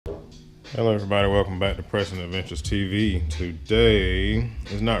Hello everybody, welcome back to Preston Adventures TV. Today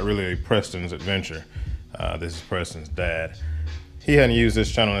is not really a Preston's adventure. This is Preston's dad. He hadn't used this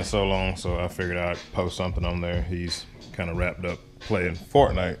channel in so long, so I figured I'd post something on there. He's kind of wrapped up playing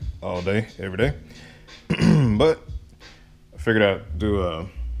Fortnite all day, every day. But I figured I'd do a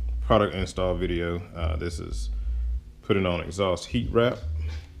product install video. This is putting on exhaust heat wrap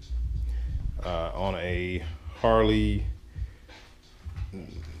on a Harley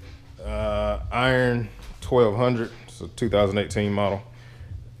Iron 1200. It's a 2018 model,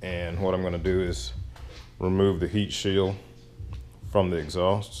 and what I'm going to do is remove the heat shield from the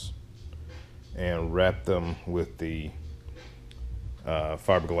exhausts and wrap them with the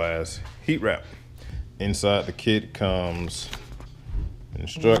fiberglass heat wrap. Inside the kit comes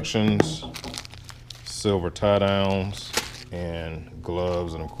instructions, silver tie downs, and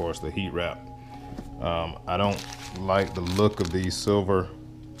gloves, and of course the heat wrap. I don't like the look of these silver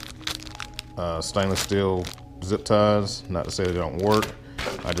stainless steel zip ties. Not to say they don't work,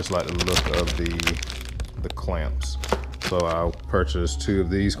 I just like the look of the clamps. So I'll purchase 2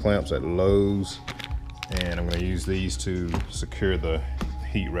 of these clamps at Lowe's, and I'm going to use these to secure the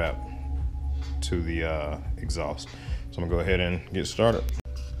heat wrap to the exhaust. So I'm going to go ahead and get started.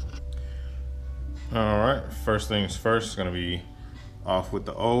 Alright, first things first, it's going to be off with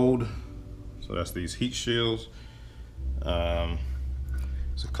the old. So that's these heat shields.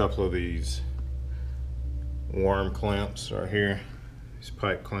 There's a couple of these worm clamps right here, these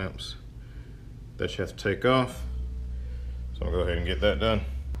pipe clamps that you have to take off. So I'll go ahead and get that done.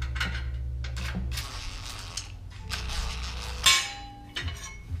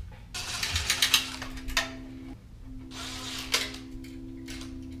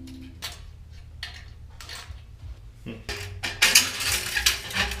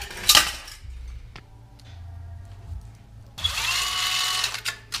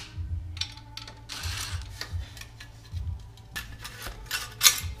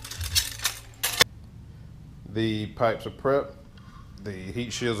 The pipes are prepped. The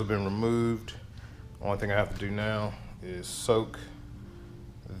heat shields have been removed. Only thing I have to do now is soak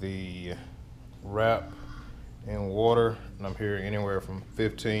the wrap in water, and I'm hearing anywhere from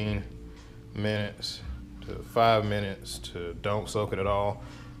 15 minutes to 5 minutes to don't soak it at all.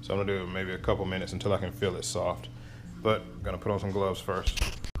 So I'm gonna do it maybe a couple minutes until I can feel it soft. But I'm gonna put on some gloves first.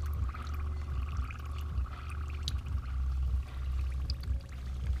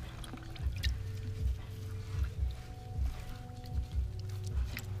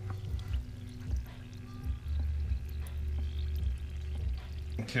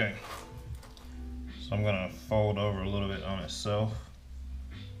 Okay, so I'm gonna fold over a little bit on itself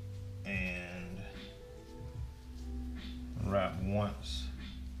and wrap once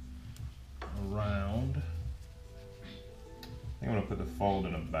around. I think I'm gonna put the fold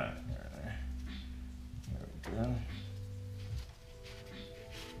in the back right there. There we go.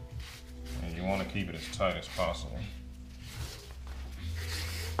 And you want to keep it as tight as possible.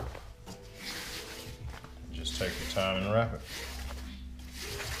 Just take your time and wrap it.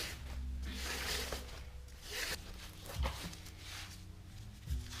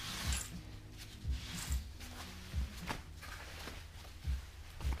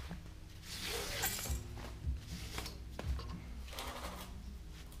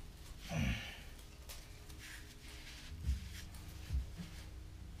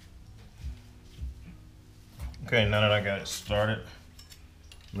 Okay, now that I got it started,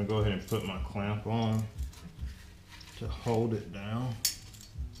 I'm gonna go ahead and put my clamp on to hold it down.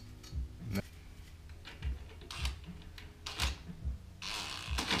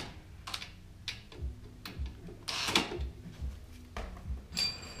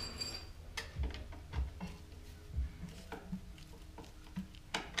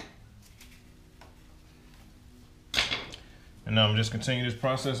 And now I'm just continue this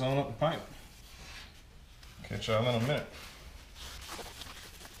process on up the pipe. Catch y'all in a minute.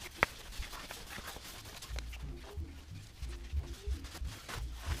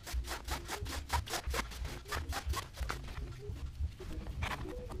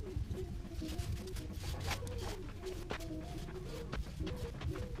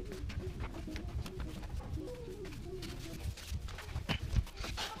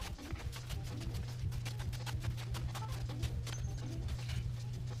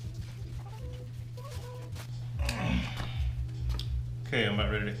 Okay, I'm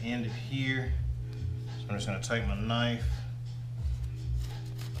about ready to end it here. So I'm just gonna take my knife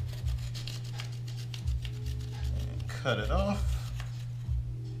and cut it off.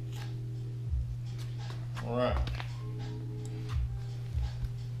 All right.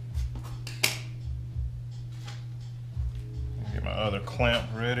 Get my other clamp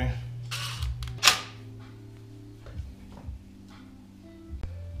ready.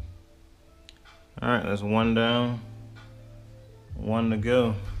 All right, that's one down, one to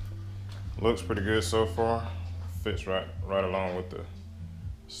go. Looks pretty good so far. Fits right along with the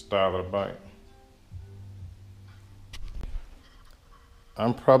style of the bike.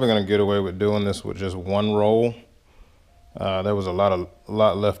 I'm probably gonna get away with doing this with just one roll. There was a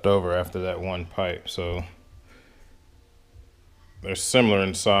lot left over after that one pipe, so they're similar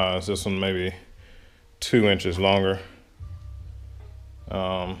in size. This one maybe 2 inches longer,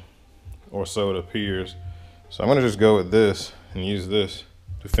 or so it appears. So I'm gonna just go with this and use this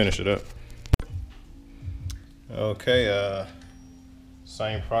to finish it up. Okay,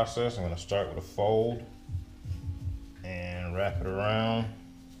 same process. I'm gonna start with a fold and wrap it around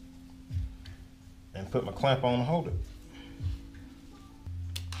and put my clamp on to hold it.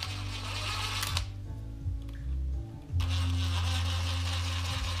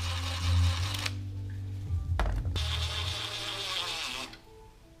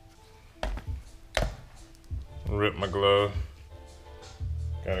 Rip my glove.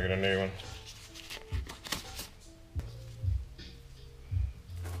 Gotta get a new one.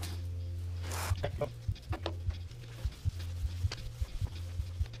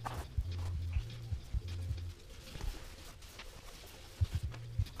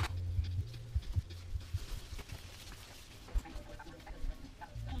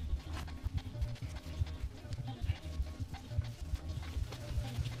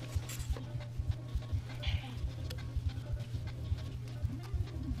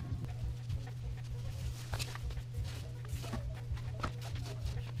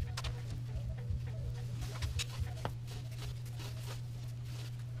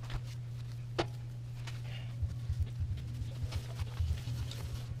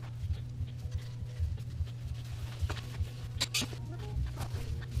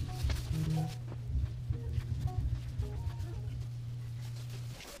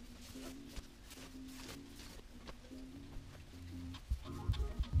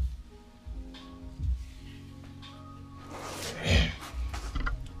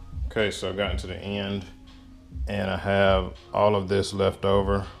 Okay, so I've gotten to the end and I have all of this left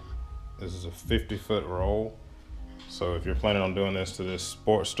over. This is a 50-foot roll. So if you're planning on doing this to this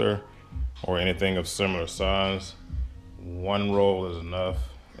Sportster or anything of similar size, one roll is enough,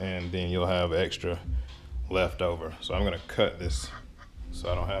 and then you'll have extra left over. So I'm gonna cut this so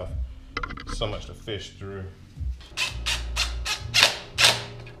I don't have so much to fish through.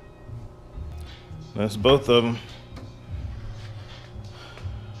 That's both of them.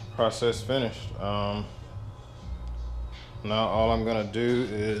 Process finished. Now all I'm gonna do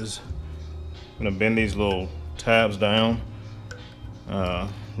is I'm gonna bend these little tabs down,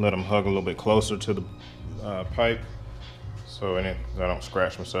 let them hug a little bit closer to the pipe so I don't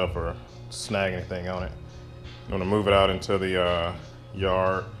scratch myself or snag anything on it. I'm gonna move it out into the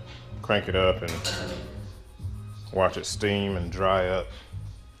yard, crank it up, and watch it steam and dry up.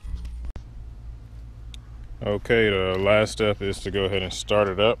 Okay, the last step is to go ahead and start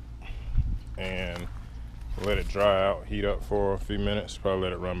it up and let it dry out, heat up for a few minutes. Probably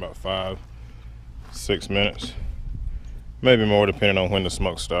let it run about 5-6 minutes, maybe more depending on when the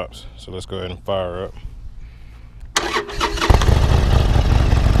smoke stops. So let's go ahead and fire up.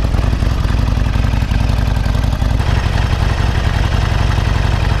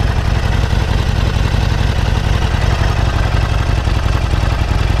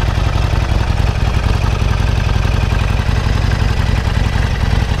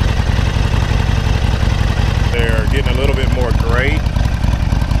 Getting a little bit more gray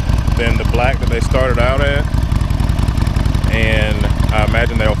than the black that they started out at, and I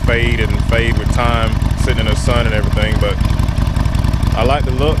imagine they'll fade with time, sitting in the sun and everything, but I like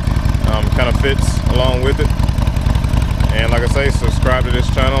the look. Kind of fits along with it. And like I say, subscribe to this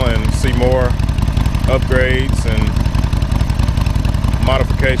channel and see more upgrades and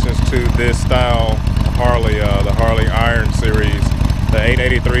modifications to this style Harley. The Harley Iron series, the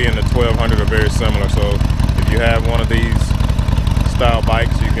 883 and the 1200 are very similar, so if you have one of these style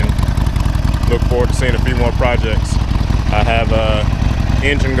bikes, you can look forward to seeing a few more projects. I have a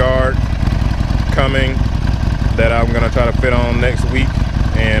engine guard coming that I'm going to try to fit on next week,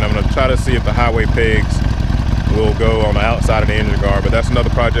 and I'm going to try to see if the highway pegs will go on the outside of the engine guard, but that's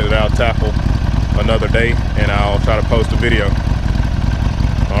another project that I'll tackle another day, and I'll try to post a video.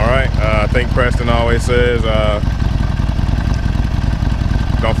 Alright, I think Preston always says,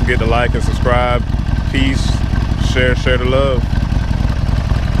 don't forget to like and subscribe. Peace. Share the love.